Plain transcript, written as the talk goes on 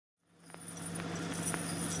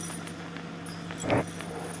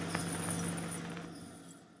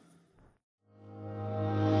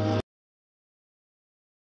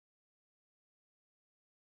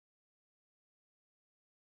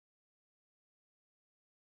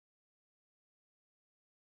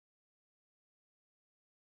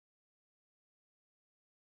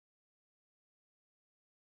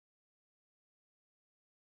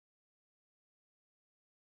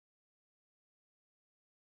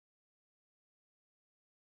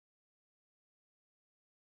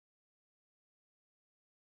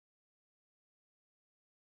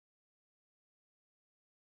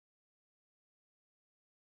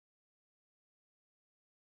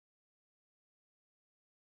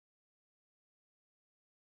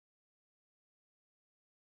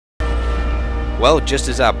Well, just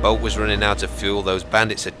as our boat was running out of fuel, those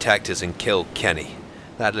bandits attacked us and killed Kenny.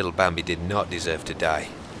 That little Bambi did not deserve to die.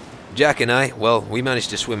 Jack and I, well, we managed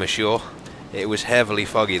to swim ashore. It was heavily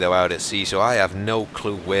foggy though out at sea, so I have no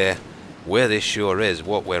clue where this shore is,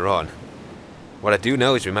 what we're on. What I do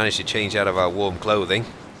know is we managed to change out of our warm clothing.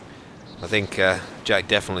 I think Jack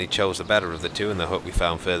definitely chose the better of the two in the hut we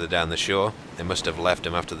found further down the shore. They must have left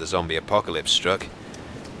him after the zombie apocalypse struck.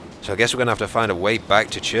 So I guess we're going to have to find a way back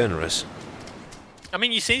to Chernarus. I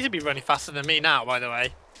mean, you seem to be running faster than me now, by the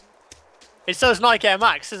way. It's those Nike Air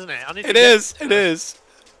Max, isn't it? It is.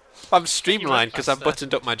 I'm streamlined because I've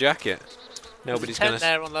buttoned up my jacket. Nobody's going to... There's a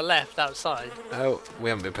tent there on the left outside. Oh, we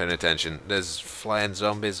haven't been paying attention. There's flying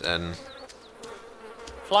zombies and...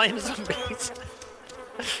 Flying zombies?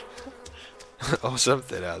 or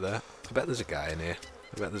something out there. I bet there's a guy in here.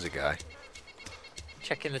 I bet there's a guy.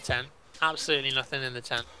 Checking the tent. Absolutely nothing in the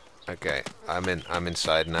tent. Okay, I'm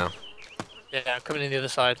inside now. Yeah, I'm coming in the other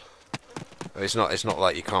side. It's not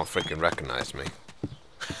like you can't freaking recognise me.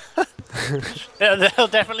 There'll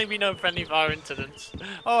definitely be no friendly fire incidents.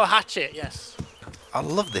 Oh, a hatchet, yes. I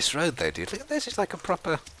love this road though, dude. Look at this, it's like a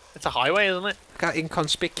proper... It's a highway, isn't it? Look how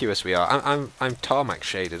inconspicuous we are. I'm tarmac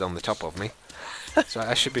shaded on the top of me. So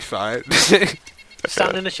I should be fine.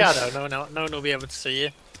 Stand in the shadow, no one will be able to see you.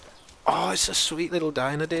 Oh, it's a sweet little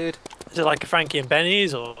diner, dude. Is it like a Frankie and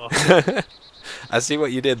Benny's, or...? I see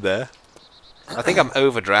what you did there. I think I'm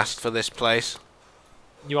overdressed for this place.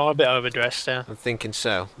 You are a bit overdressed, yeah. I'm thinking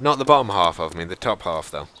so. Not the bottom half of me, the top half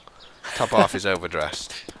though. Top half is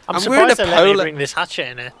overdressed. I'm surprised they let me bring this hatchet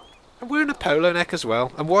in here. I'm wearing a polo neck as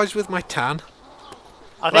well. I'm wise with my tan.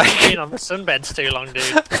 I think you've been on the sunbeds too long,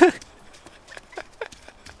 dude.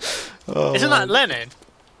 Oh, isn't that Lennon?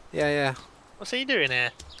 Yeah. What's he doing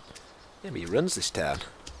here? Yeah, but he runs this town.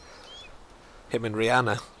 Him and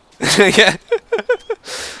Rihanna. Yeah.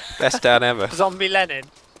 Best town ever. Zombie Lennon.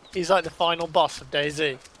 He's like the final boss of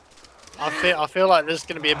DayZ. I feel like there's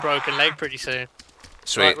going to be a broken leg pretty soon.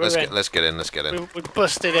 Sweet, right, let's get in. We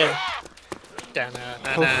busted in.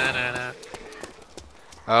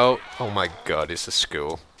 Oh my god, it's a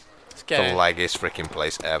school. Let's The go. laggiest freaking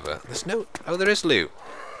place ever. There's no... Oh, there is loot.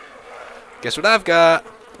 Guess what I've got?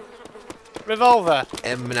 Revolver.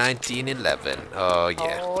 M1911. Oh,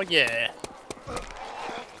 yeah. Oh, yeah.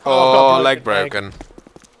 Oh, I've got a leg broken.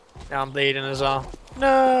 Now I'm bleeding as well.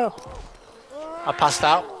 No! I passed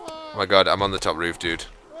out. Oh my god, I'm on the top roof, dude.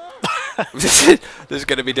 There's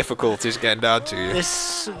going to be difficulties getting down to you.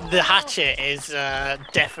 The hatchet is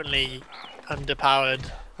definitely underpowered.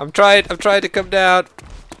 I'm trying to come down.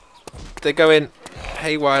 They're going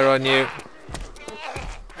haywire on you.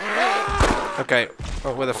 Okay,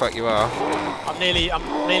 oh, where the fuck you are? I'm nearly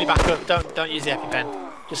back up. Don't use the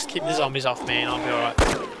EpiPen. Just keep the zombies off me and I'll be alright.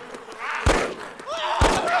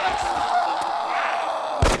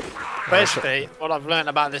 Basically, what I've learned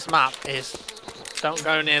about this map is don't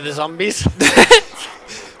go near the zombies.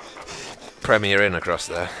 Premier Inn across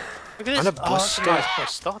there. Look at this. And a bus stop. stop. Nice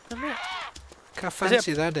bus stop, isn't it? Look how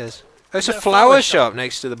fancy that is. Oh, it's is a it a flower flower shop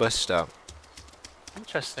next to the bus stop.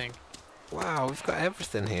 Interesting. Wow, we've got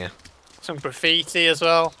everything here. Some graffiti as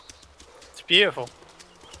well. It's beautiful.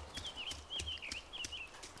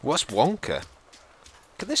 What's Wonka?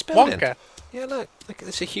 Look at this building. Wonka? Yeah, look,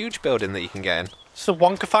 it's a huge building that you can get in. It's the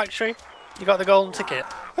Wonka factory. You got the golden ticket.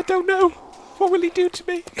 I don't know. What will he do to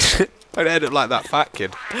me? I'd end up like that fat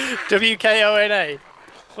kid. WKONA.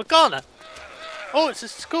 Wakana. Oh, it's a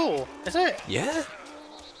school. Is it? Yeah.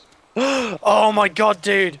 Oh my god,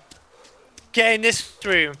 dude. Get in this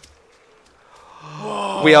room.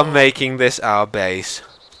 We are making this our base.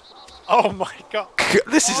 Oh my god.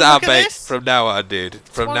 This is Oh, our look at base this. from now on, dude.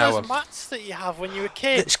 From It's now one on. of those mats that you have when you were a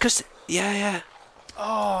kid. It's because, yeah.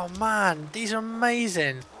 Oh man, these are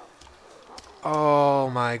amazing. Oh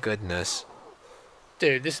my goodness.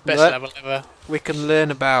 Dude, this is the best Look. level ever. We can learn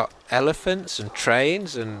about elephants and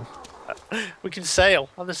trains and... We can sail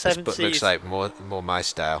on the This seven book seas. looks like more my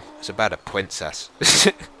style. It's about a princess.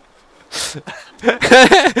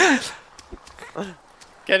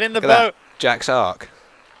 Get in the Look at that. boat. Jack's Ark.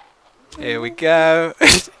 Here we go.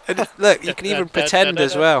 And look, you can even pretend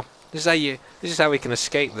as well. This is how we can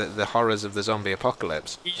escape the horrors of the zombie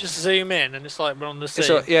apocalypse. You just zoom in and it's like we're on the sea.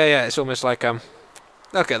 It's yeah. It's almost like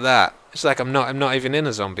look at that. It's like I'm not even in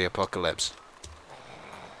a zombie apocalypse.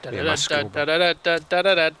 Yeah, my schoolboy.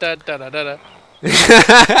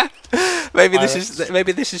 Maybe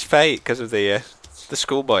this is fate because of the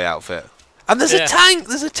schoolboy outfit. And there's a tank.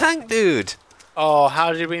 There's a tank, dude. Oh,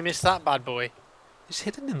 how did we miss that bad boy? It's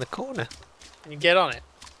hidden in the corner. Can you get on it?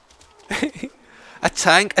 A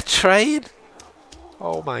tank, a train.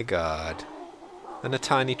 Oh my god. And a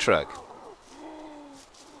tiny truck.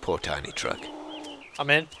 Poor tiny truck. I'm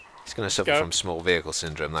in. He's going to suffer Go. from small vehicle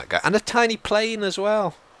syndrome, that guy. And a tiny plane as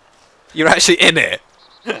well. You're actually in it?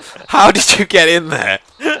 How did you get in there?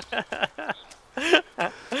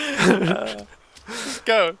 Let's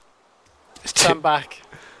go. Stand back.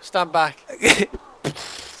 Stand back.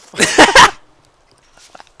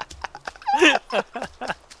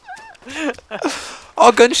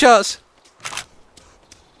 Oh, gunshots!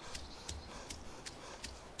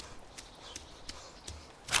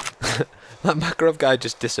 That Makarov guy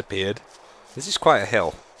just disappeared. This is quite a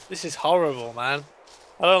hill. This is horrible, man.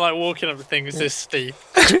 I don't like walking up things this steep.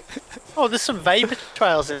 Oh, there's some vapor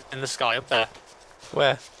trails in the sky up there.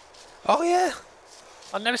 Where? Oh, yeah.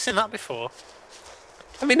 I've never seen that before.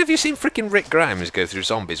 I mean, have you seen freaking Rick Grimes go through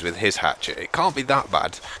zombies with his hatchet? It can't be that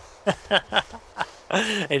bad.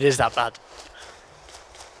 It is that bad.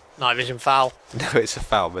 Night vision foul. No, it's a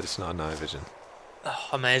foul, but it's not a night vision. Oh,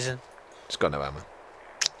 amazing. It's got no ammo.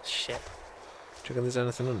 Shit. Do you reckon there's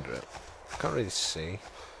anything under it? I can't really see.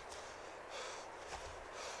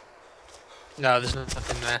 No, there's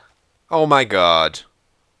nothing there. Oh my god.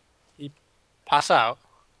 Pass out?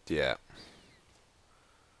 Yeah.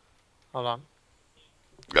 Hold on.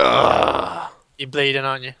 Ugh. You're bleeding,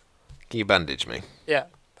 aren't you? Can you bandage me? Yeah,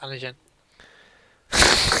 bandaging.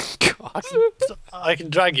 God. I can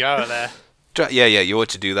drag you out of there. Yeah, you ought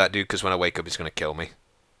to do that, dude, because when I wake up, it's going to kill me.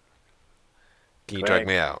 Can you drag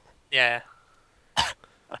me out? Yeah.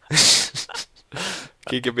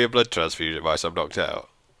 Can you give me a blood transfusion whilst I'm knocked out?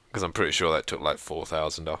 Because I'm pretty sure that took like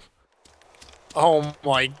 4,000 off. Oh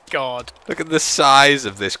my god. Look at the size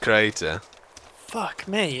of this crater. Fuck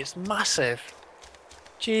me, it's massive.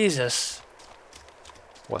 Jesus.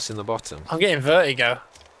 What's in the bottom? I'm getting vertigo.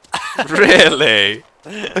 Really?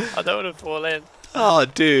 I don't want to fall in. Oh,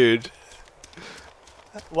 dude.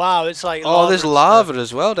 Wow, it's like Oh, there's and lava stuff.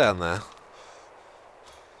 as well down there.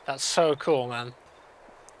 That's so cool, man.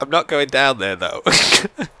 I'm not going down there, though.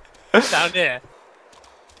 Down here.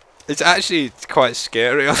 It's actually quite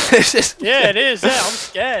scary on this. Yeah, it is. Yeah, I'm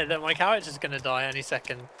scared that my character's going to die any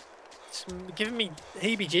second. It's giving me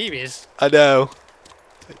heebie-jeebies. I know.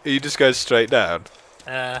 You just go straight down.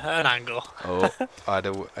 An angle. Oh, I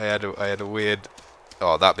had a weird.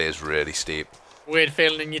 Oh, that bit is really steep. Weird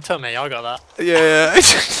feeling in your tummy. I got that. Yeah.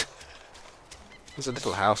 There's a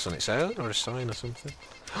little house on its own, or a sign or something.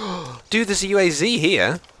 Dude, there's a UAZ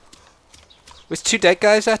here. With 2 dead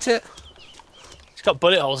guys at it. It's got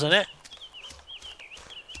bullet holes in it.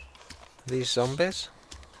 These zombies.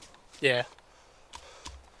 Yeah.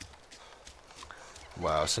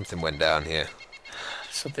 Wow, something went down here.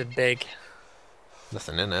 Something big.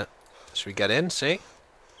 Nothing in it. Should we get in? See?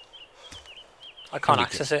 I can't we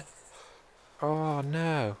access it. Oh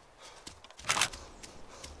no.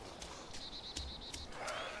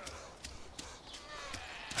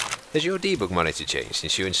 Has your debug monitor changed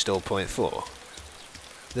since you installed 0.4?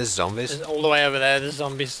 There's zombies. There's all the way over there, there's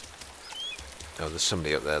zombies. Oh, there's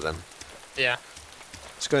somebody up there then. Yeah.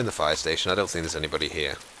 Let's go in the fire station. I don't think there's anybody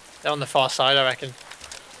here. They're on the far side, I reckon.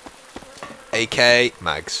 AK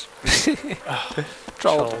Mags.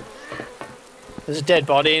 Troll. There's a dead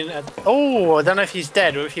body in. Oh, I don't know if he's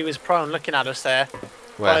dead or if he was prone looking at us there.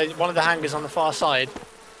 Where? By one of the hangars on the far side.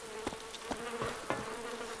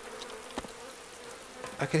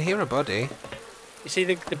 I can hear a body. You see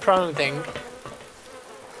the prone thing?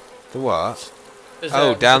 The what? There's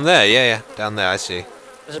Oh, down there. Yeah. Down there, I see.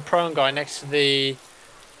 There's a prone guy next to the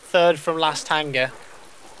third from last hangar.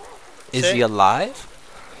 Is See? he alive?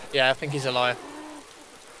 Yeah, I think he's alive.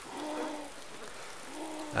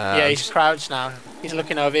 Yeah, he's crouched now. He's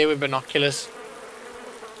looking over here with binoculars.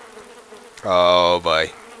 Oh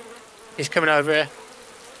boy. He's coming over here.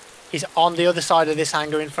 He's on the other side of this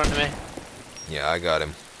hangar in front of me. Yeah, I got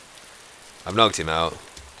him. I've knocked him out.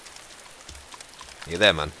 You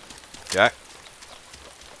there, man? Jack?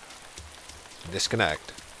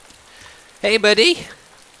 Disconnect. Hey, buddy.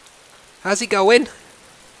 How's it going?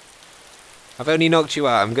 I've only knocked you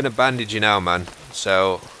out. I'm gonna bandage you now, man.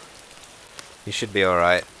 So you should be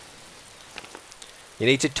alright. You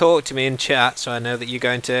need to talk to me in chat so I know that you're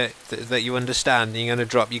going to that you understand and you're gonna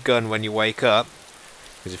drop your gun when you wake up.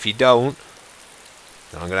 Because if you don't,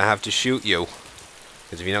 then I'm gonna have to shoot you.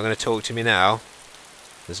 Because if you're not gonna talk to me now,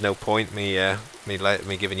 there's no point me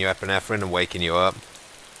giving you epinephrine and waking you up.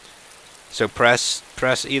 So press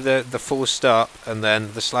either the full stop and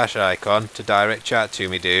then the slash icon to direct chat to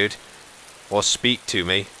me, dude. Or speak to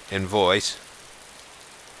me in voice.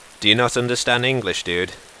 Do you not understand English, dude?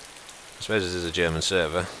 I suppose this is a German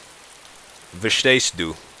server. Verstehst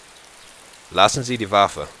du? Lassen Sie die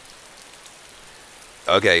Waffe.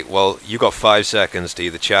 Okay, well, you got 5 seconds to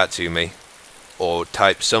either chat to me or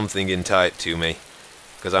type something in type to me,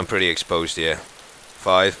 because I'm pretty exposed here.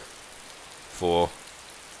 5, 4,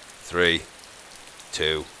 3,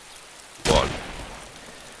 2, 1.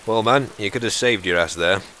 Well, man, you could have saved your ass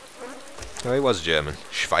there. Oh, he was German.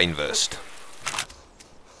 Schweinwurst.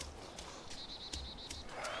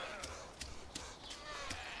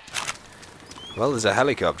 Well, there's a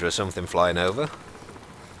helicopter or something flying over.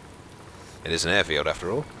 It is an airfield, after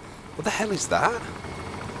all. What the hell is that?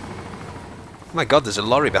 Oh my god, there's a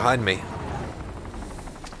lorry behind me.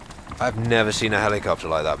 I've never seen a helicopter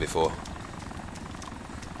like that before.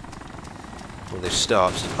 Well, they've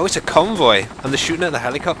stopped. Oh, it's a convoy, and they're shooting at the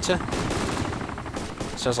helicopter.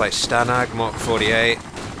 Sounds like Stanag, Mark 48.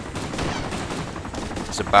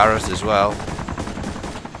 It's a Barrett as well.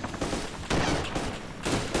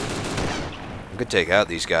 I could take out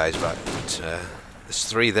these guys, but there's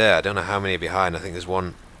 3 there. I don't know how many are behind. I think there's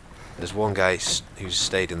one guy who's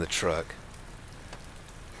stayed in the truck.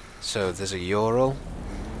 So there's a Ural,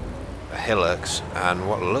 a Hilux, and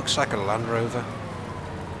what looks like a Land Rover.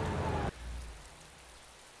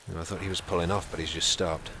 I thought he was pulling off, but he's just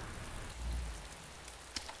stopped.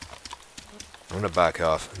 I'm going to back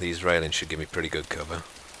off. These railings should give me pretty good cover.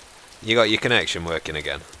 You got your connection working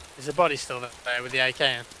again? Is the body still there with the AK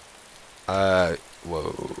in?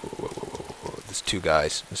 Whoa. There's 2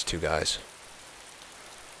 guys. There's 2 guys.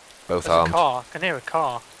 Both There's armed. a car. I can hear a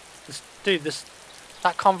car. Dude,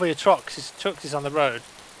 that convoy of trucks is on the road.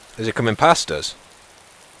 Is it coming past us?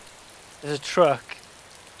 There's a truck,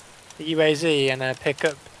 a UAZ, and a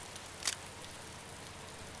pickup.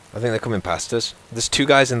 I think they're coming past us. There's 2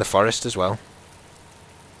 guys in the forest as well.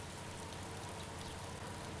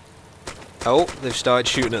 Oh, they've started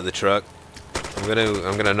shooting at the truck. I'm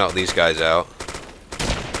gonna knock these guys out.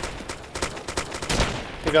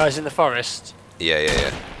 The guys in the forest.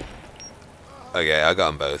 Yeah. Okay, I got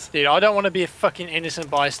them both. Dude, I don't want to be a fucking innocent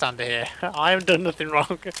bystander here. I haven't done nothing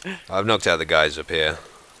wrong. I've knocked out the guys up here.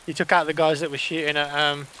 You took out the guys that were shooting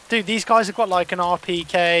at, Dude, these guys have got like an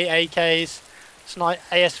RPK, AKs,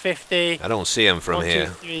 AS-50. I don't see them from 1, here.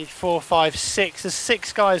 2, 3, 4, 5, 6. There's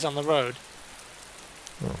 6 guys on the road.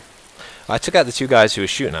 Oh. I took out the 2 guys who were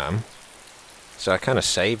shooting at them, so I kind of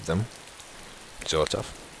saved them, sort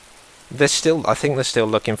of. I think they're still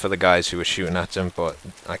looking for the guys who were shooting at them, but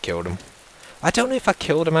I killed them. I don't know if I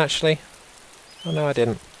killed him actually. Oh no, I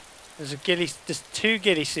didn't. There's 2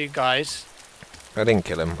 ghillie suit guys. I didn't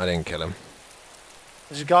kill him.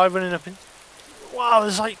 There's a guy running up in... Wow,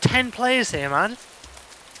 there's like 10 players here, man.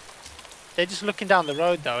 They're just looking down the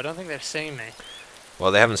road though. I don't think they've seen me.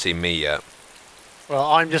 Well, they haven't seen me yet.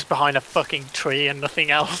 Well, I'm just behind a fucking tree and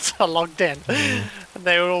nothing else. I logged in. And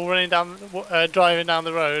they were all running down, driving down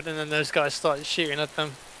the road, and then those guys started shooting at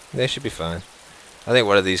them. They should be fine. I think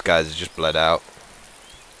one of these guys has just bled out.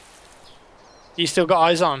 You still got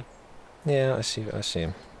eyes on? Yeah, I see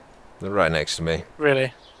him. They're right next to me.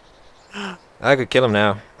 Really? I could kill him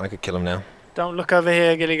now. Don't look over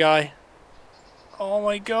here, ghillie guy. Oh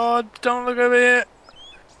my god, don't look over here.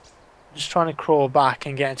 I'm just trying to crawl back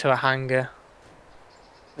and get into a hangar.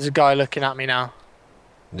 There's a guy looking at me now.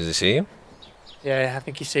 Does he see you? Yeah, I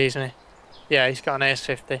think he sees me. Yeah, he's got an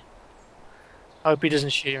AS-50. I hope he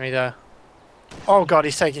doesn't shoot me though. Oh god,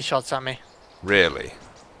 he's taking shots at me. Really?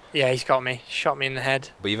 Yeah, he's got me. Shot me in the head.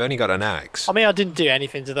 But you've only got an axe. I mean, I didn't do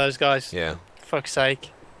anything to those guys. Yeah. For fuck's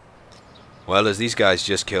sake. Well, as these guys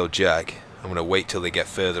just killed Jack, I'm going to wait till they get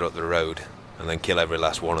further up the road and then kill every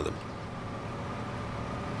last one of them.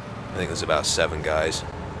 I think there's about 7 guys.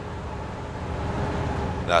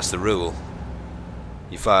 That's the rule.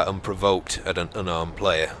 You fire unprovoked at an unarmed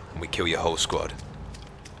player and we kill your whole squad.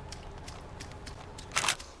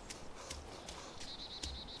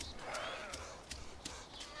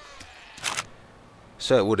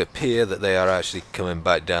 So it would appear that they are actually coming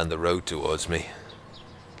back down the road towards me.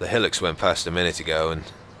 The Hilux went past a minute ago and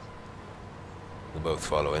they're both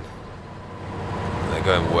following. They're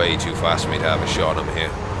going way too fast for me to have a shot on them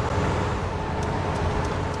here.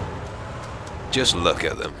 Just look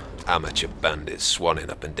at them. Amateur bandits swanning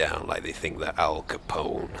up and down like they think they're Al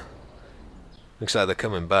Capone. Looks like they're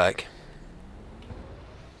coming back.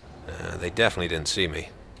 They definitely didn't see me.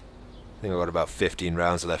 I think I've got about 15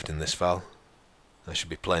 rounds left in this foul. That should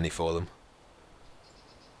be plenty for them.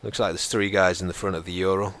 Looks like there's 3 guys in the front of the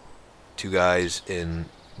Ural, 2 guys in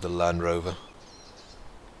the Land Rover.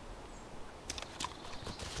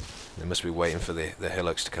 They must be waiting for the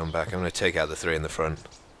Hilux to come back. I'm going to take out the 3 in the front.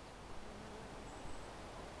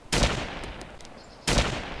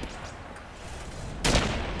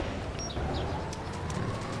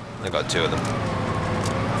 I got 2 of them.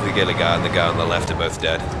 The ghillie guy and the guy on the left are both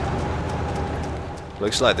dead.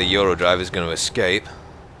 Looks like the Euro driver's going to escape.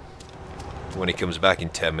 When he comes back in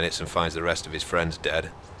 10 minutes and finds the rest of his friends dead,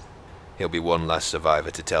 he'll be one last survivor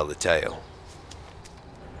to tell the tale.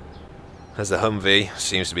 As the Humvee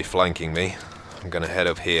seems to be flanking me, I'm going to head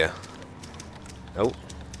up here. Oh,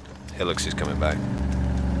 Hilux is coming back.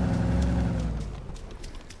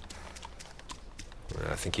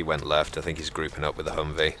 I think he went left. I think he's grouping up with the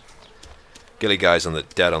Humvee. Ghillie guy's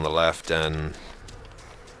dead on the left, and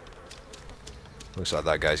looks like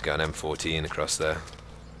that guy's got an M14 across there.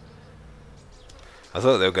 I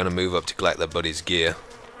thought they were going to move up to collect their buddy's gear,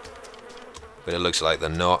 but it looks like they're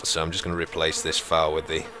not, so I'm just going to replace this FAL with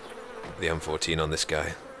the M14 on this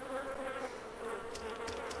guy.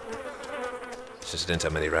 It's just I didn't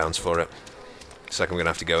have many rounds for it. Looks like I'm going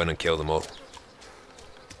to have to go in and kill them all.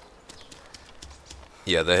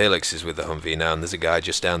 Yeah, the Hilux is with the Humvee now, and there's a guy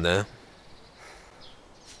just down there.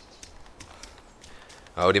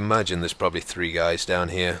 I would imagine there's probably 3 guys down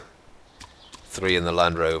here. 3 in the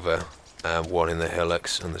Land Rover, and 1 in the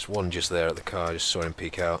Hilux, and there's 1 just there at the car. I just saw him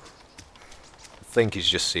peek out. I think he's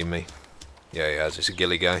just seen me. Yeah, he has. It's a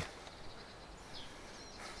Ghillie guy.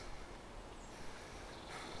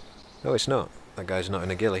 No, it's not. That guy's not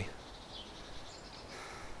in a Ghillie.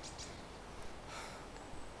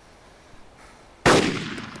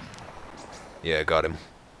 Yeah, got him.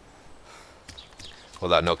 Well,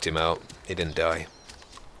 that knocked him out. He didn't die.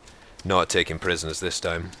 Not taking prisoners this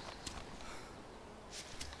time.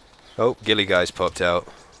 Oh, Ghillie guy's popped out.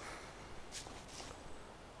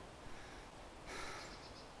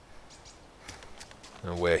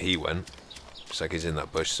 And where he went. Looks like he's in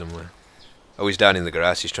that bush somewhere. Oh, he's down in the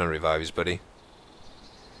grass. He's trying to revive his buddy.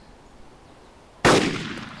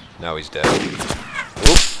 Now he's dead.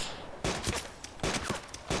 Whoop.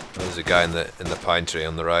 There's a guy in the pine tree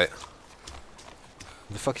on the right. What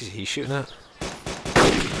the fuck is he shooting at?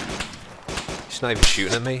 He's not even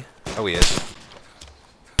shooting at me. Oh, he is.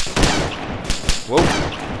 Whoa!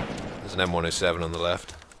 There's an M107 on the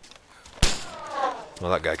left.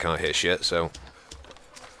 Well, that guy can't hit shit, so...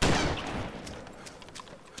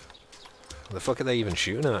 What the fuck are they even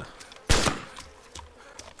shooting at?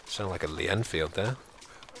 Sound like a Lee Enfield there.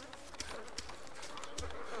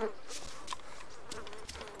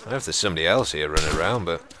 I don't know if there's somebody else here running around,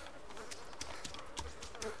 but...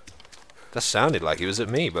 That sounded like he was at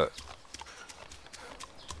me, but...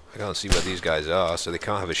 I can't see where these guys are, so they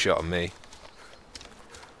can't have a shot on me.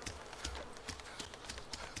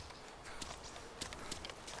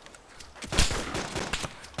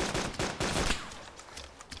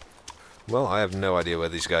 Well, I have no idea where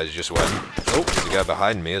these guys just went. Oh, there's a guy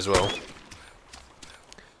behind me as well.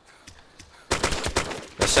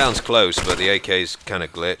 That sounds close, but the AK's kind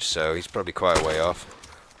of glitched, so he's probably quite a way off.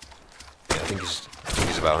 Yeah, I think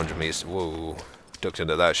he's about 100 meters. Whoa, ducked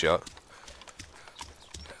under that shot.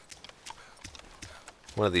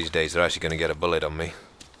 One of these days they're actually going to get a bullet on me.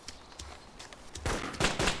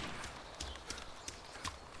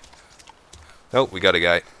 Oh, we got a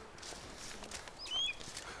guy.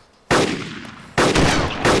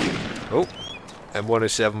 Oh,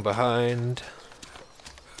 M107 behind.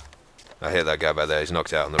 I hit that guy back there, he's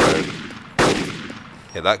knocked out on the road.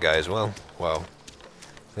 Hit that guy as well. Wow.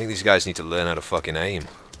 I think these guys need to learn how to fucking aim.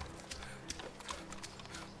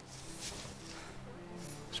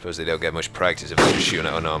 Suppose they don't get much practice if they're just shooting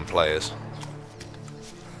at unarmed players.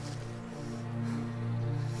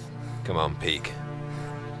 Come on, peek.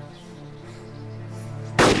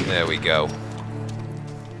 There we go.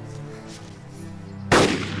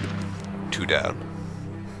 2 down.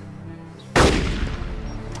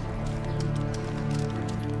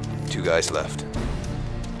 Two guys left.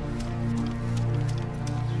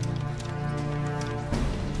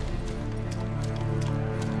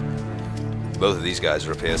 Both of these guys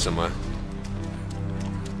are up here somewhere.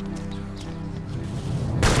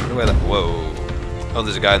 Where that? Whoa! Oh,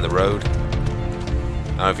 there's a guy in the road. I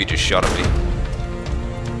don't know if he just shot at me.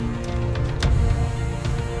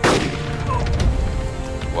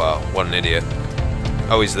 Wow, what an idiot.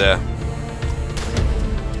 Oh, he's there.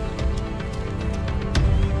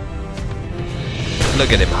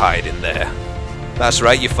 Look at him hiding there. That's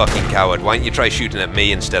right, you fucking coward. Why don't you try shooting at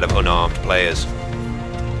me instead of unarmed players?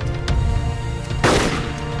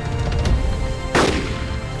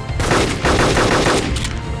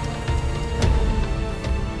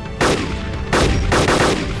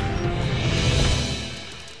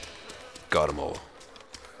 Got them all.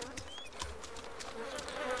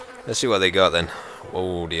 Let's see what they got then.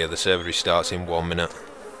 Oh dear, the server restarts in 1 minute.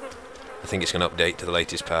 I think it's going to update to the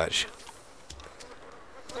latest patch.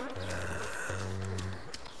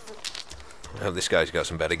 I hope this guy's got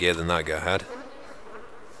some better gear than that guy had.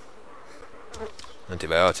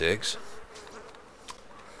 Antibiotics.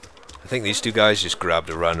 I think these two guys just grabbed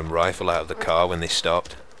a random rifle out of the car when they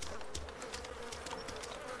stopped.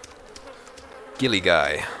 Ghillie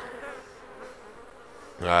guy.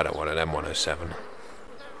 I don't want an M107.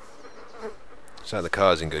 So the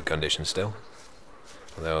car's in good condition still.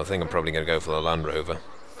 Although I think I'm probably going to go for the Land Rover.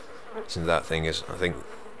 Since that thing is, I think,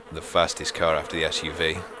 the fastest car after the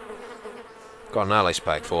SUV. Got an Alice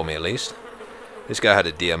pack for me at least. This guy had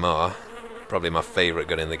a DMR. Probably my favourite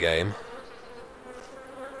gun in the game.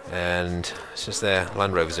 And since their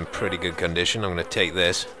Land Rover's in pretty good condition, I'm going to take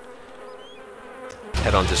this,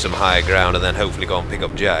 head on to some higher ground, and then hopefully go and pick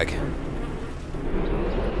up Jack.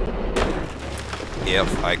 Yep,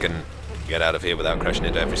 I can get out of here without crashing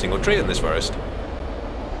into every single tree in this forest.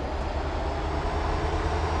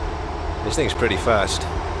 This thing's pretty fast.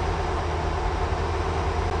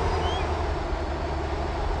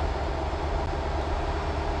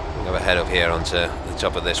 I'm going to head up here onto the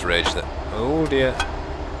top of this ridge that... Oh dear.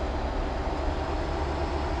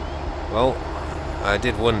 Well, I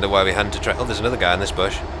did wonder why we hadn't to try... Oh, there's another guy in this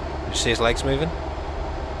bush. Did you see his legs moving?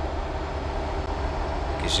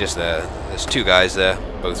 He's just there. There's two guys there,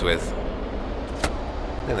 both with...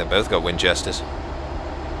 I think they both got Winchesters.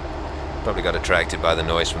 Probably got attracted by the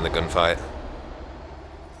noise from the gunfight.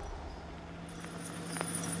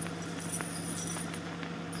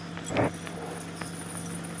 Do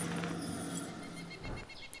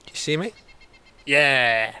you see me?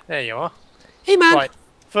 Yeah, there you are. Hey man! Right,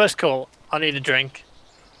 first call. I need a drink.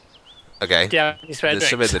 Okay. Yeah, you spare There's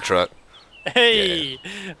drinks. some in the truck. Hey!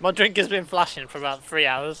 Yeah. My drink has been flashing for about 3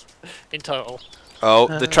 hours in total. Oh,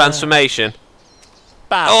 the transformation.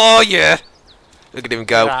 Bam! Oh yeah! Look at him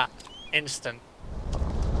go. That instant.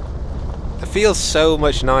 It feels so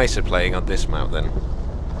much nicer playing on this map then.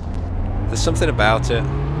 There's something about it.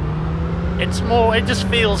 It's more. It just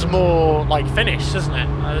feels more like finished, doesn't it?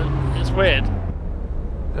 It's weird.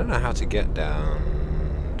 I don't know how to get down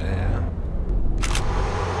there.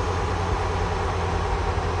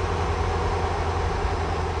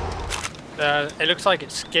 It looks like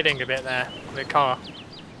it's skidding a bit there, the car.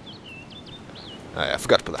 Oh yeah, I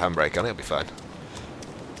forgot to put the handbrake on, it'll be fine.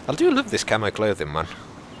 I do love this camo clothing, man.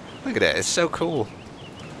 Look at it, it's so cool.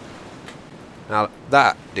 Now,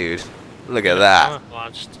 that, dude, look at that.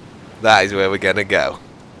 That is where we're gonna go.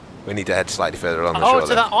 We need to head slightly further along the shore. Oh,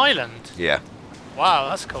 to that island? Yeah. Wow,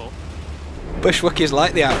 that's cool. Bushwalkers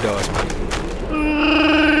like the outdoors, man.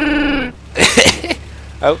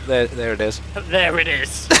 Oh, there it is. There it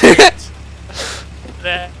is.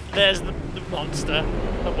 There's the monster,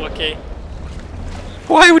 the Wookiee.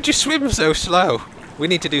 Why would you swim so slow? We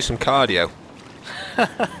need to do some cardio.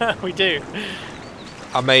 We do.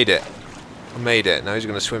 I made it. I made it. Now he's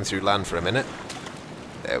going to swim through land for a minute.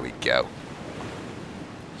 There we go.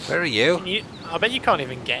 Where are you? I bet you can't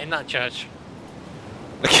even get in that church.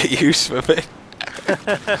 Look at you swimming.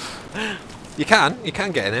 You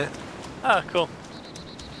can get in it. Oh, cool.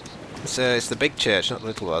 It's the big church, not the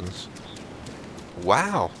little ones.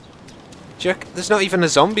 Wow. There's not even a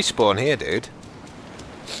zombie spawn here, dude.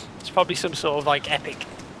 It's probably some sort of like epic,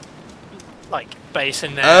 like base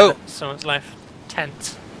in there. Oh. That someone's left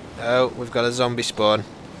tent. Oh, we've got a zombie spawn.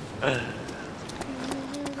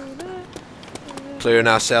 Clearing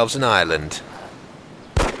ourselves an island.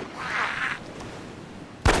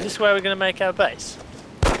 Is this where we're going to make our base?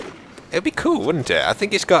 It'd be cool, wouldn't it? I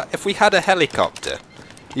think it's got... If we had a helicopter,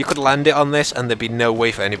 you could land it on this and there'd be no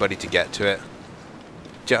way for anybody to get to it.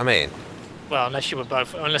 Do you know what I mean? Well, unless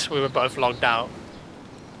we were both logged out.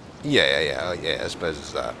 Yeah, I suppose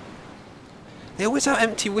it's that. They always have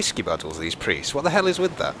empty whiskey bottles, these priests. What the hell is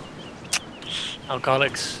with that?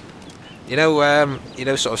 Alcoholics. You know,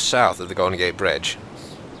 sort of south of the Golden Gate Bridge,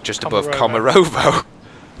 just above Komarovo. Komarovo.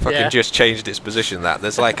 Fucking Yeah. just changed its position.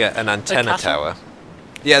 There's like an antenna tower.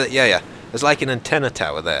 Yeah. There's like an antenna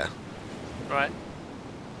tower there. Right.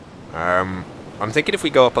 I'm thinking if we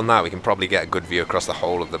go up on that, we can probably get a good view across the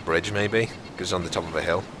whole of the bridge, maybe, because it's on the top of a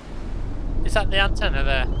hill. Is that the antenna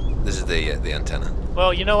there? This is the antenna.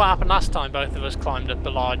 Well, you know what happened last time? Both of us climbed up a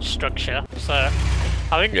large structure, so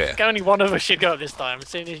I think only one of us should go up this time. As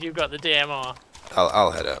soon as you've got the DMR.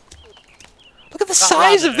 I'll head up. Look at the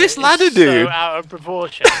size of this ladder, dude! So out of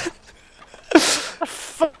proportion.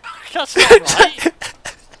 Fuck, that's not right.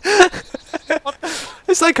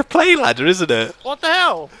 It's like a play ladder, isn't it? What the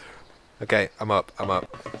hell? Okay, I'm up.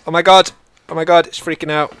 Oh my god, it's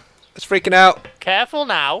freaking out. It's freaking out. Careful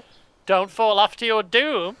now. Don't fall off to your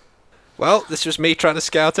doom. Well, this was me trying to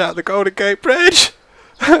scout out the Golden Gate Bridge.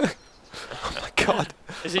 Oh my god.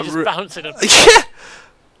 Is he just bouncing up? Yeah!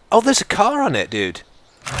 Oh, there's a car on it, dude.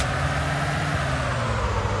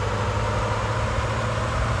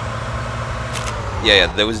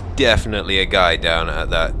 Yeah, there was definitely a guy down at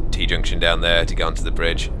that T-junction down there to get onto the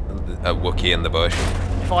bridge. A Wookiee in the bush.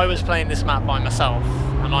 If I was playing this map by myself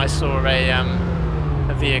and I saw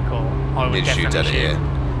a vehicle, I would Did shoot definitely at it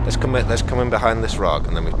here. Let's come in behind this rock,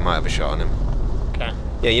 and then we might have a shot on him. Okay.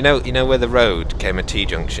 Yeah, you know where the road came at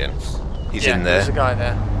T-junction. He's in there. There's a guy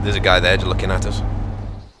there. There's a guy there looking at us.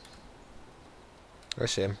 I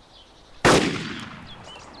see him.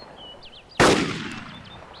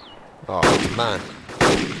 Oh man.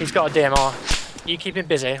 He's got a DMR. You keep him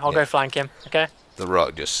busy. I'll go flank him. Okay. The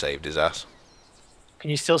rock just saved his ass. Can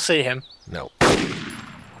you still see him? No.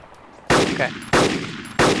 Okay.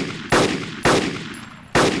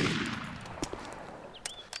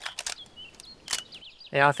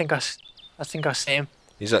 Yeah, I think I see him.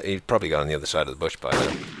 He's probably got on the other side of the bush by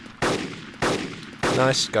now.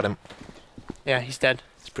 Nice, got him. Yeah, he's dead.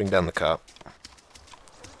 Let's bring down the car.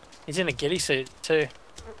 He's in a ghillie suit too.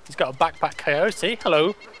 He's got a backpack coyote.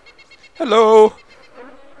 Hello. Hello.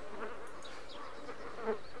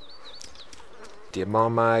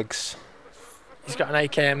 DMR mags. He's got an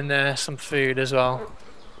AKM in there, some food as well.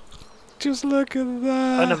 Just look at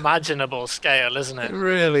that. Unimaginable scale, isn't It it?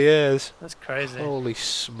 really is. That's crazy. Holy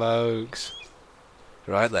smokes.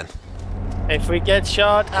 Right then. If we get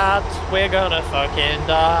shot at, we're gonna fucking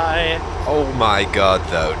die. Oh my god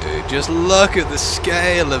though, dude. Just look at the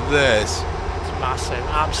scale of this. It's massive,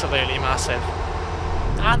 absolutely massive.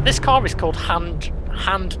 And this car is called Hand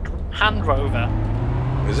Rover.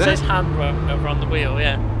 Is It it? says Hand Rover on the wheel,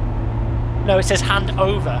 yeah. No, it says Hand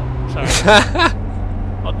Over. Sorry.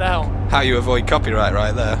 What the hell? How you avoid copyright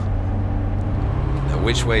right there. Now,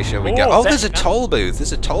 which way shall we go? Oh, Oh, there's a there- toll booth.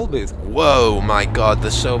 There's a toll booth. Whoa, my god,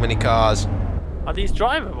 there's so many cars. Are these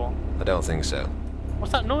drivable? I don't think so.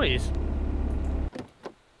 What's that noise?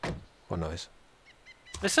 What noise?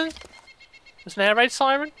 Listen. There's an air raid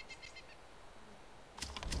siren.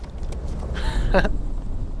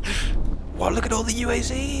 Wow, look at all the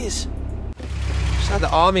UAZs. Just had the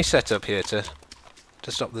army set up here to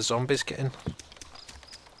stop the zombies getting.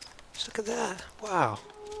 Just look at that. Wow.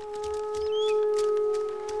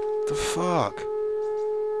 The fuck?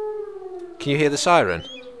 Can you hear the siren?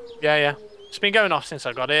 Yeah, yeah. It's been going off since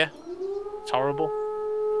I got here. It's horrible.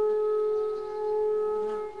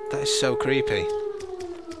 That is so creepy.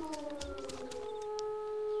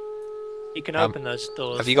 You can open those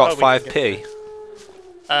doors. Have you got Oh, we can 5p? get-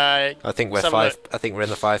 I think we're let's have a 5. look. I think we're in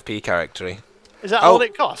the 5p category. Is that Oh. all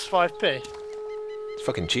it costs? 5p? It's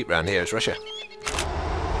fucking cheap round here. It's Russia.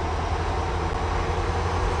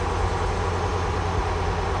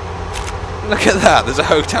 Look at that. There's a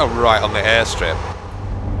hotel right on the airstrip.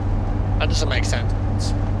 That doesn't make sense.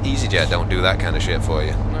 EasyJet don't do that kind of shit for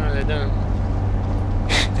you. No, they don't.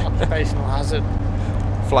 It's occupational hazard.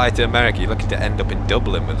 Fly to America. You're looking to end up in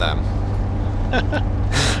Dublin with them.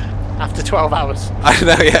 After 12 hours. I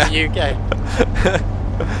know, yeah. UK.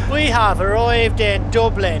 We have arrived in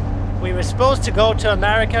Dublin. We were supposed to go to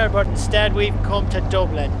America, but instead we've come to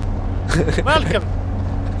Dublin. Welcome.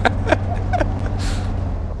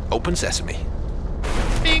 Open sesame.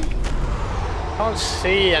 Bing. Can't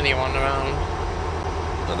see anyone around.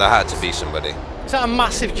 Well, there had to be somebody. Is that a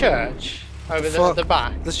massive church over Fuck. at the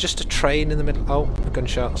back? There's just a train in the middle. Oh,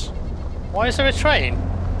 gunshots. Why is there a train?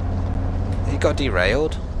 It got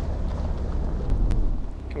derailed.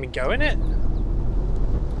 Can we go in it?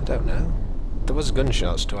 I don't know. There was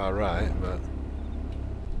gunshots to our right, but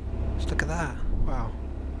just look at that. Wow.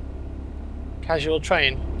 Casual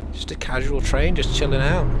train. Just a casual train, just chilling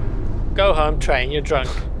out. Go home, train. You're drunk.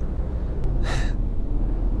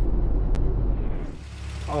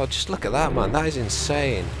 Oh, just look at that, man. That is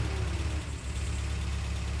insane.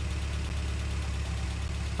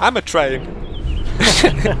 I'm a train.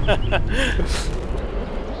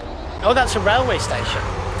 Oh, that's a railway station.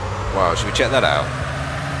 Wow, should we check that out?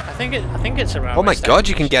 I think it's a railway. Oh my station. god,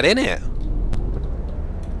 you can get in it.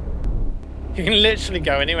 You can literally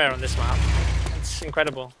go anywhere on this map. It's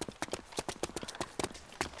incredible.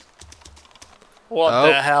 What Oh.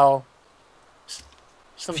 the hell?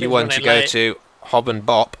 If you want to go to Hob and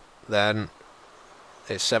Bop, then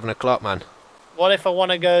it's 7 o'clock, man. What if I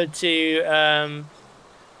want to go to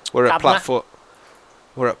We're at Tabna? platform.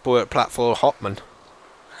 We're at platform Hopman.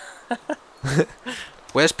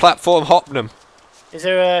 Where's platform Hopnam? Is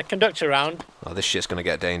there a conductor around? Oh, this shit's gonna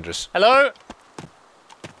get dangerous. Hello?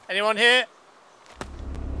 Anyone here?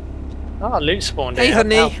 Oh, loot spawned Hey, here.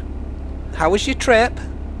 honey. Oh. How was your trip?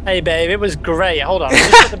 Hey, babe, it was great. Hold on,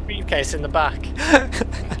 just put the briefcase in the back.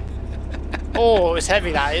 Oh, it's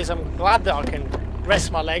heavy, that is. I'm glad that I can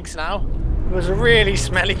rest my legs now. There was a really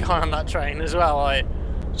smelly guy on that train as well.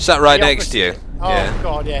 Sat right next to you. Oh Yeah.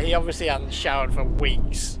 god, yeah, he obviously hadn't showered for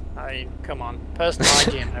weeks. I mean, come on. Personal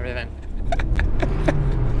hygiene and everything.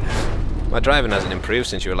 My driving hasn't improved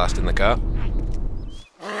since you were last in the car.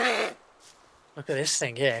 Look at this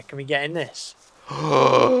thing here. Can we get in this?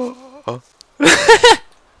 Dude.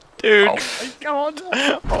 Oh my god.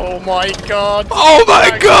 Oh my god. Oh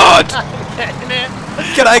my god! Getting it.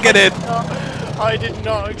 Can I get in? I did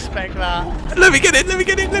not expect that. Let me get in, let me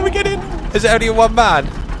get in, let me get in. Is it only a one man?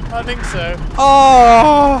 I think so.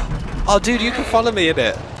 Oh! Oh, dude, you can follow me in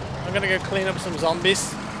it. I'm gonna go clean up some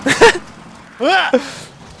zombies.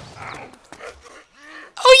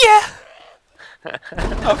 Oh yeah!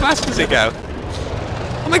 How fast does it go?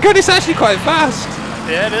 Oh my god, it's actually quite fast.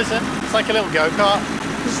 Yeah, it is. It's like a little go-kart.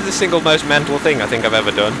 This is the single most mental thing I think I've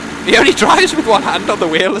ever done. He only drives with one hand on the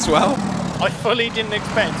wheel as well. I fully didn't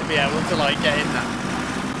expect to be able to like get in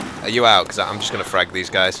that. Are you out? Because I'm just going to frag these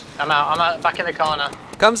guys. I'm out, back in the car now.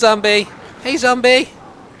 Come, zombie. Hey, zombie.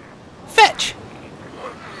 Fetch.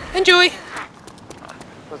 Enjoy.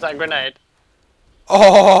 Was that a grenade?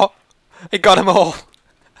 Oh, it got them all.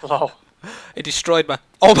 Lol. It destroyed my...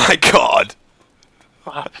 Oh my god.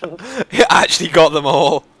 What happened? It actually got them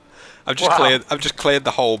all. I've just Wow. cleared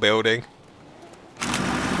the whole building.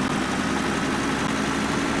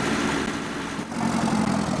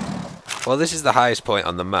 Well, this is the highest point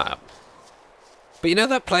on the map. But you know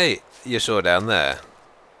that plate you saw down there?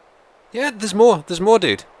 Yeah, there's more. There's more,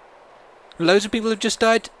 dude. Loads of people have just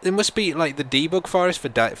died. There must be like the debug forest for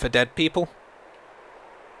dead people.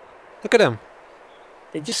 Look at them.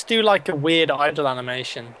 They just do like a weird idle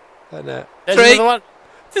animation. And, There's Three. another one.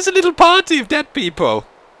 There's a little party of dead people.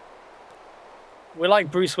 We're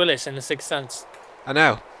like Bruce Willis in The Sixth Sense. I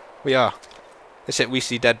know. We are. Except we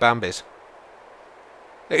see dead Bambis.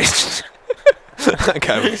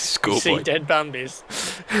 Okay, schoolboy. You see dead Bambis.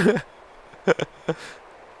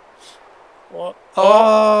 What?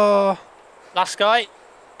 Oh, Last guy.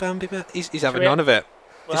 Bambi, he's having we- none of it.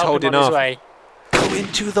 We'll He's help holding him on his off. way. Go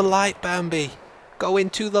into the light, Bambi. Go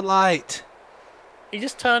into the light. He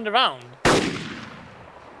just turned around.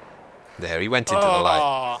 There, he went into the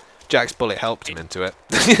light. Jack's bullet helped him into it.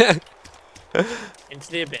 Into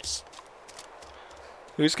the abyss.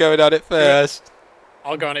 Who's going on it first?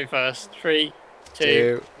 I'll go on it first. 3,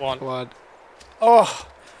 2, 1. 1. Oh,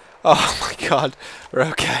 Oh my god. We're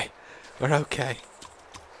okay. We're okay.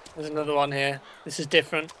 there's another one here. This is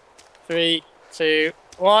different. 3, 2,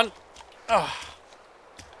 1. Oh,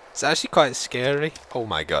 It's actually quite scary. Oh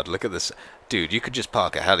my god, look at this. Dude, you could just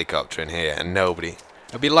park a helicopter in here and nobody...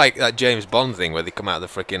 It'd be like that James Bond thing where they come out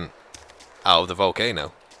of the frickin' out of the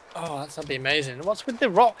volcano. oh, that'd be amazing. What's with the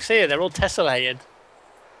rocks here? They're all tessellated.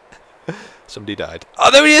 Somebody died.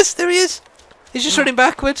 Oh, there he is! There he is! He's just running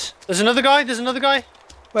backwards. There's another guy. There's another guy.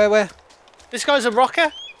 Where? This guy's a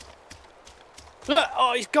rocker. Look.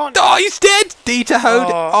 Oh, he's gone. Oh, he's dead! Dieter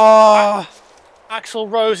Hode. Oh. Oh,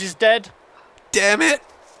 Axl Rose is dead. damn it!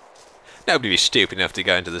 Nobody be stupid enough to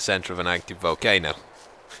go into the centre of an active volcano.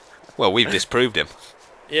 Well, we've disproved him.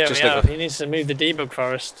 Yeah, Just we have. look- He needs to move the debug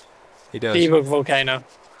forest. He does. Debug volcano.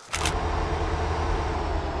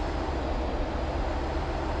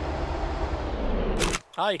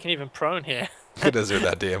 Ah, you can even prone here. He does with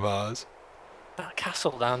that DMRs. That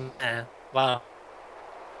castle down there. Wow.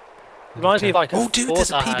 Reminds me of like a Oh, dude,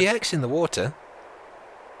 there's a fort I had. PDX in the water.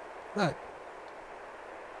 Look.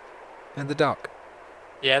 And the dock.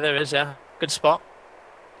 Yeah, there is. Yeah, good spot.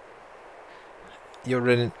 You're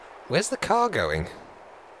in... Where's the car going?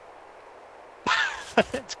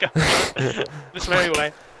 Let's go. This very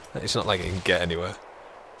way. It's not like it can get anywhere.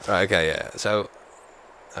 Right, okay, yeah. So,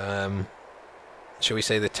 shall we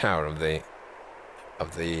say the tower of the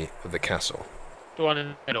castle? The one in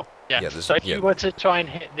the middle. Yeah. Yeah, there's- So if yeah. you were to try and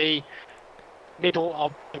hit the middle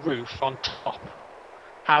of the roof on top,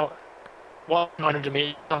 what 900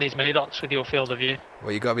 meters on these mini dots with your field of view?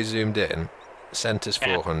 Well, you got to be zoomed in. Center's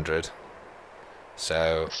Yeah. 400.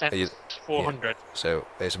 So, Cents 400. so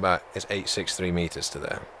it's 863 meters to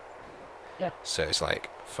there. Yeah. So it's like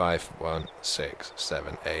 5, 1, 6,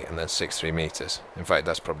 7, 8, and then 63 meters. In fact,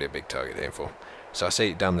 that's probably a big target to aim for. So I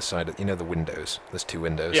say down the side of, you know, the windows. There's 2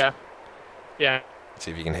 windows. Yeah. Yeah.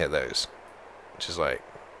 See if you can hit those. Which is like,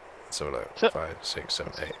 let's have a look. So- 5, 6,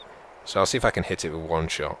 7, 8. So I'll see if I can hit it with one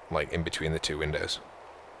shot, like in between the 2 windows.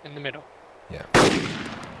 In the middle. Yeah.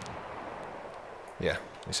 Yeah,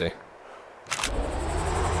 you see?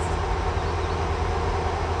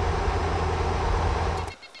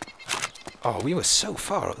 Oh, we were so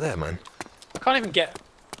far up there, man. I can't even get.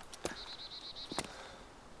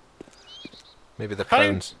 Maybe the Can't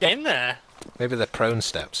even prone. get in there. Maybe the prone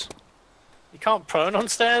steps. You can't prone on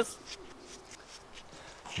stairs.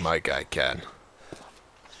 My guy can.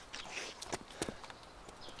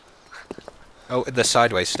 Oh, the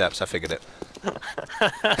sideways steps, I figured it. You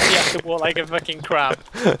have to walk like a fucking crab.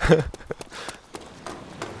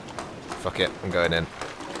 Fuck it, I'm going in.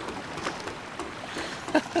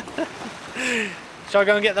 Shall I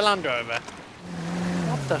go and get the Land Rover?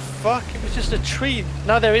 What the fuck? It was just a tree.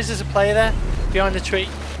 No, there's a player there, behind the tree.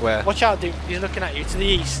 Where? Watch out, dude. He's looking at you, to the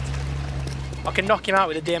east. I can knock him out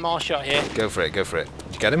with a DMR shot here. Go for it, go for it.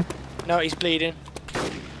 Did you get him? No, he's bleeding.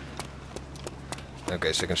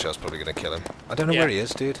 Okay, second shot's probably gonna kill him. I don't know where he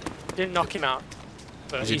is, dude. Didn't knock him out.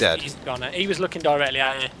 But Is he dead? He's gone. He was looking directly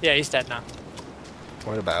at you. Yeah, he's dead now.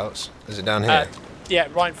 Whereabouts? Is it down here? Yeah,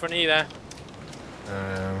 right in front of you there.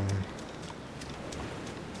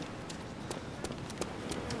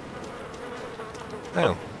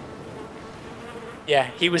 Oh.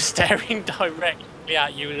 Yeah, he was staring directly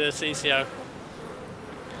at you with a CCO.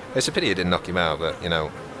 It's a pity it didn't knock him out, but, you know.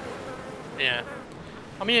 Yeah.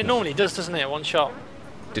 I mean, it normally does, doesn't it? One shot.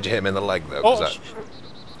 Did you hit him in the leg, though? Oh, that...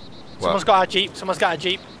 someone's got a Jeep. Someone's got a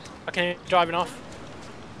Jeep. I can hear him driving off.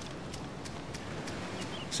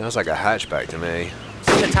 Sounds like a hatchback to me. It's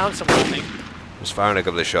in the town somewhere, I think. Just firing a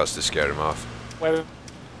couple of shots to scare him off. Where?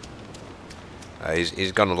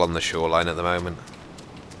 He's gone along the shoreline at the moment.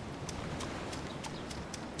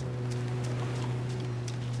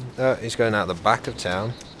 He's going out the back of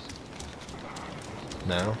town.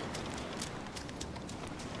 Now.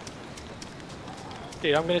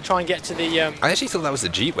 Dude, I'm going to try and get to the... I actually thought that was the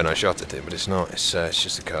Jeep when I shot at it, but it's not. It's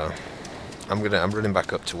just a car. I'm running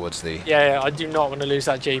back up towards the... Yeah, I do not want to lose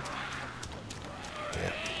that Jeep.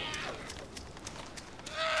 Yeah.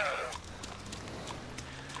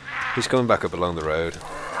 He's coming back up along the road.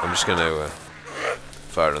 I'm just going to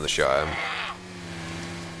fire another shot at him.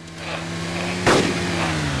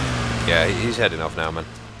 Yeah, he's heading off now, man.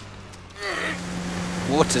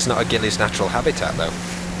 Water's not a ghillie's natural habitat, though.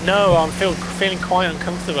 No, I'm feeling quite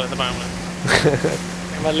uncomfortable at the moment.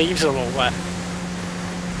 My leaves are all wet.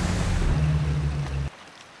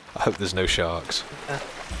 I hope there's no sharks.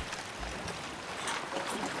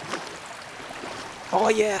 Oh,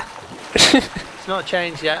 yeah. It's not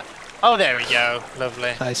changed yet. Oh, there we go.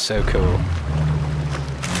 Lovely. That's so cool.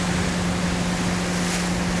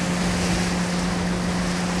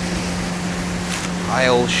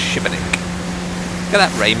 Isle Shibboleth. Look at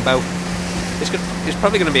that rainbow. It's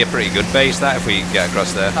probably going to be a pretty good base, that, if we get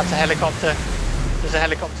across there. That's a helicopter. There's a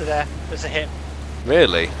helicopter there. There's a hip.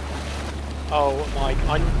 Really? Oh my...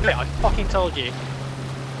 I fucking told you.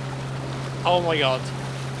 Oh my god.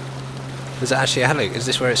 Is it actually a heli? Is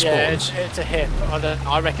this where it spawns? Yeah, it's a hip.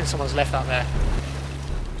 I reckon someone's left that there.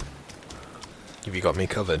 Have you got me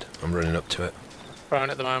covered? I'm running up to it. Prone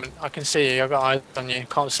at the moment. I can see you. I've got eyes on you.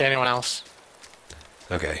 Can't see anyone else.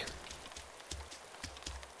 Okay.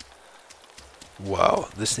 Wow,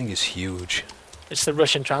 this thing is huge. It's the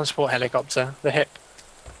Russian transport helicopter. The hip.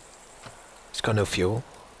 It's got no fuel.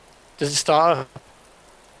 Does it start up?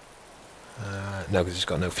 No, because it's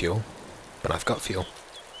got no fuel. But I've got fuel.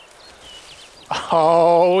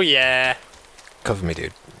 Oh, yeah. Cover me,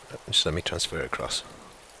 dude. Just let me transfer it across.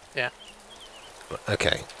 Yeah.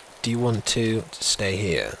 Okay. Do you want to stay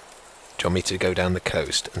here? Do you want me to go down the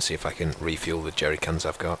coast and see if I can refuel the jerry cans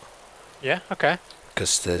I've got? Yeah, okay.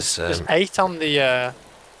 Because there's 8 on the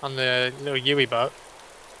little Yui boat.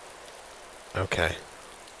 Okay.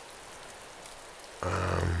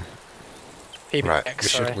 PBX, Right.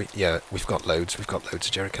 sorry. We've got loads. We've got loads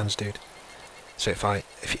of jerry cans, dude. So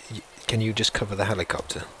can you just cover the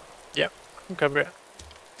helicopter? Yep, I can cover it.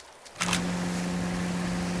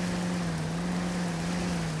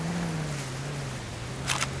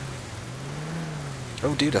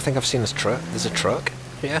 Oh, dude, I think I've seen this truck. There's a truck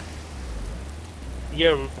here.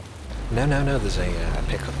 Yo. No, there's a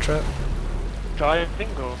pickup truck. Driving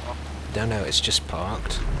or? No, it's just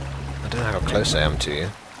parked. I don't know how close I am to you.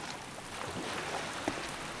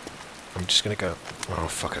 I'm just gonna go... Oh,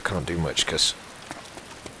 fuck, I can't do much because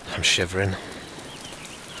I'm shivering.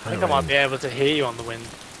 I think I might be able to hear you on the wind.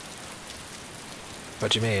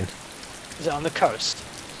 What do you mean? Is it on the coast?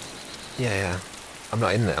 Yeah. I'm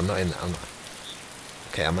not in there.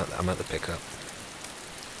 Okay, I'm at the pickup.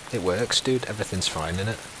 It works, dude. Everything's fine in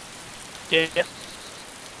it. Yeah.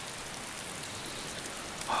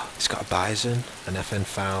 It's got a bison, an FN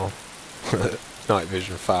foul, night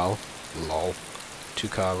vision foul, lol. 2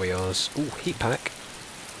 car wheels. Ooh, heat pack.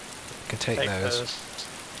 I can take those.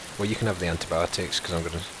 Well, you can have the antibiotics because I'm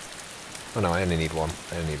gonna. Oh no, I only need one.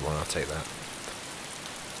 I'll take that.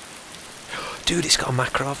 Dude, it's got a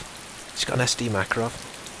Makarov. It's got an SD Makarov.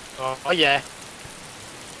 Oh yeah.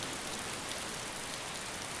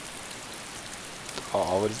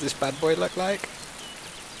 Oh, what does this bad boy look like?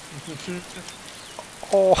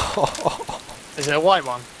 Oh. Is it a white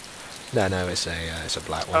one? No, it's a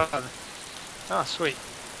black one. Oh, sweet.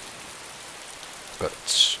 Got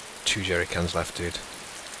 2 jerry cans left, dude.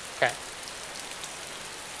 Okay.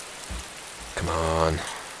 Come on.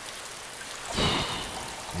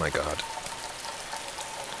 Oh my god.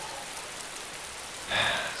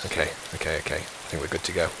 Okay. I think we're good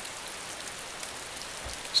to go.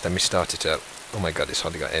 Just let me start it up. Oh my god, it's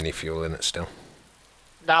hardly got any fuel in it still.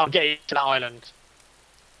 Now get you to that island.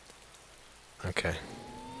 Okay.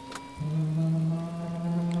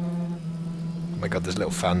 Oh my god, there's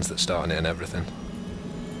little fans that start on it and everything.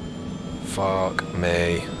 Fuck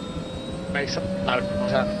me. Make some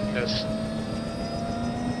because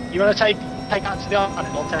you want to take that to the island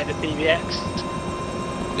and I'll take the PVX.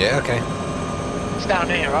 Yeah, okay. It's down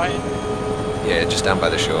here, right? Yeah, just down by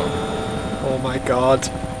the shore. Oh my god.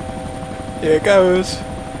 Here it goes.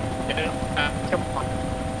 Yeah, come on.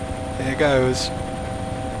 Here it goes.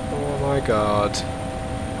 Oh my god.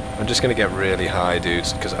 I'm just gonna get really high,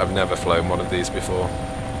 dudes, because I've never flown one of these before.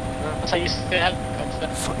 So you see the helicopter?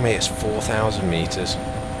 Fuck me, it's 4,000 meters.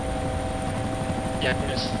 Yeah,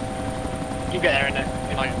 just you get there in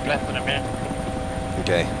like less than a minute.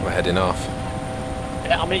 Okay, we're heading off.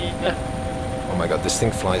 Yeah, I mean, Oh my god, this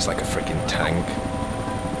thing flies like a freaking tank.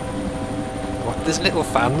 What? There's little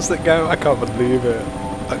fans that go? I can't believe it.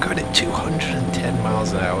 I'm going at 210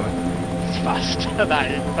 miles an hour. it's fast.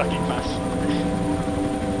 That is fucking fast.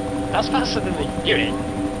 That's faster than the unit.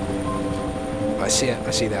 I see it.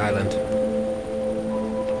 I see the island.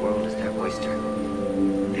 The world is their oyster.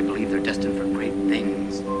 They believe they're destined for great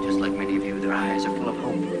things. Just like many of you, their eyes are full of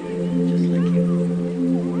hope. Just like you.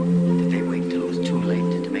 Did they wait till it was too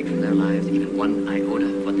late to make from their lives even one iota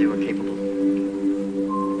of what they were capable?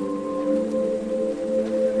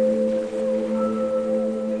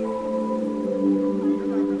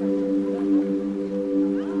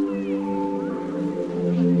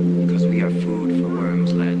 Because we are food for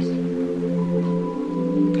worms, lads.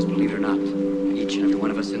 Because believe it or not, each and every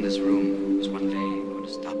one of us in this room is one day going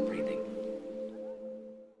to stop breathing.